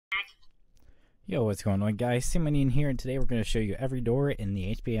Yo, what's going on, guys? Simony in here, and today we're going to show you every door in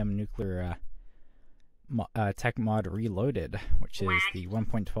the HBM Nuclear Tech Mod Reloaded, which is the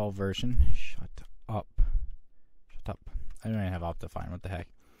 1.12 version. Shut up. Shut up. I don't even have Optifine, what the heck.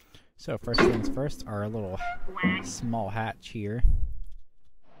 So, first things first, our little small hatch here.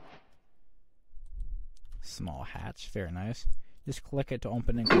 Small hatch, very nice. Just click it to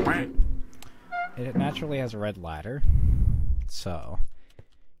open and close it. It naturally has a red ladder, so you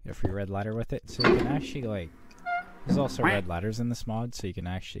get a free red ladder with it. So you can actually, like, there's also red ladders in this mod, so you can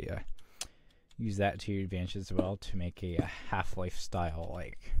actually use that to your advantage as well to make a Half-Life style,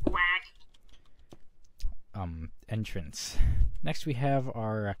 like, entrance. Next we have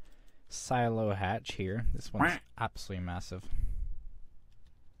our silo hatch here. This one's absolutely massive.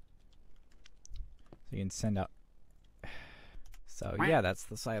 So you can send out. So yeah, that's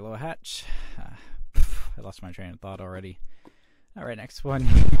the silo hatch. I lost my train of thought already. Alright, next one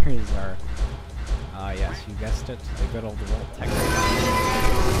here is our, yes, you guessed it, the good old Vault Tech.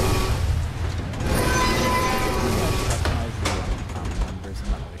 Customize the numbers,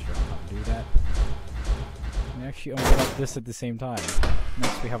 I'm not really sure how to do that. And actually open up this at the same time.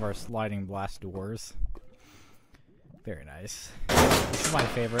 Next we have our sliding blast doors. Very nice. This is my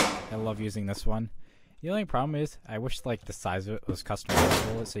favorite. I love using this one. The only problem is, I wish like the size of it was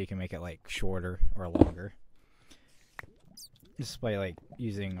customizable, so you can make it like shorter or longer. Just by like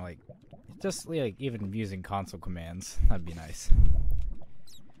using like, even using console commands, that'd be nice.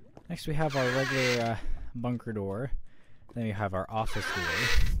 Next we have our regular bunker door. Then we have our office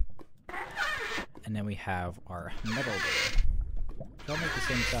door. And then we have our metal door. They all make the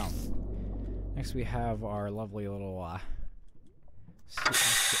same sound. Next we have our lovely little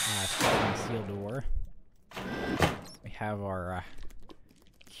sliding seal door. We have our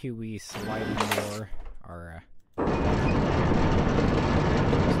QE sliding door, our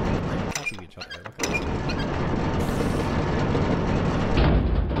copy each other. Look at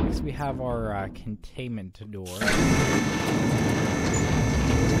that. Next we have our containment door.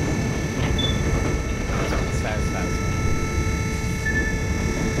 Satisfying.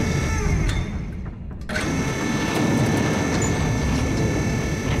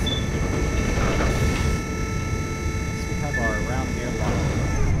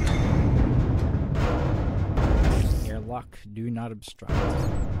 Do not obstruct.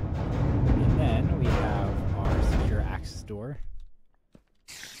 And then we have our secure access door.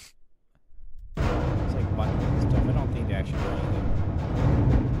 It's like buttons and stuff. I don't think they actually do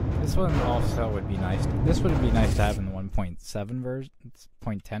anything. This one also would be nice. This would be nice to have in the 1.7 version,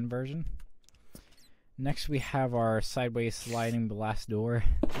 0.10 version. Next we have our sideways sliding blast door.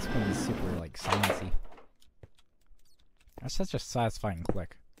 This one is super like sciencey. That's such a satisfying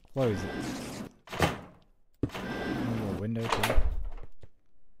click. Close it. Window too.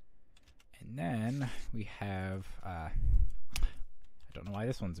 And then we have I don't know why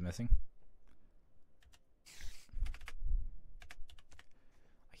this one's missing.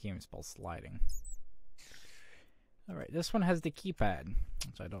 I can't even spell sliding. Alright, this one has the keypad,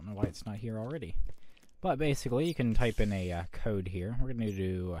 which I don't know why it's not here already. But basically you can type in a code here. We're gonna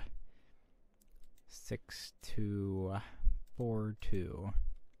do 6242.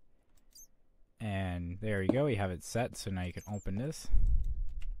 And there you go, we have it set, so now you can open this.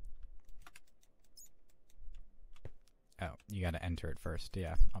 Oh, you gotta enter it first,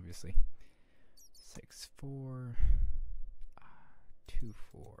 yeah, obviously.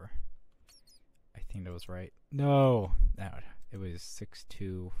 6424. I think that was right. No, it was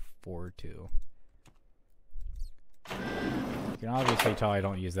 6242. You can obviously tell I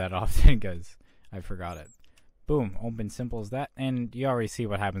don't use that often because I forgot it. Boom, open, simple as that, and you already see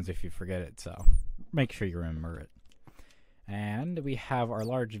what happens if you forget it, so make sure you remember it. And we have our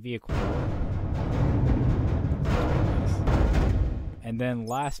large vehicle door. And then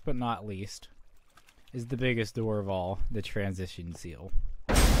last but not least is the biggest door of all, the transition seal.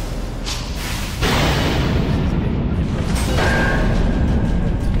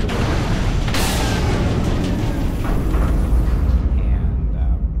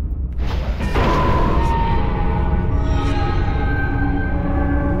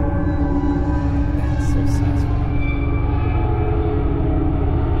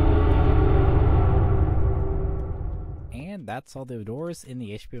 That's all the doors in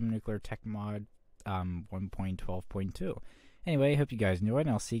the HBM Nuclear Tech Mod 1.12.2. Anyway, I hope you guys enjoyed,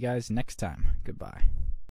 and I'll see you guys next time. Goodbye.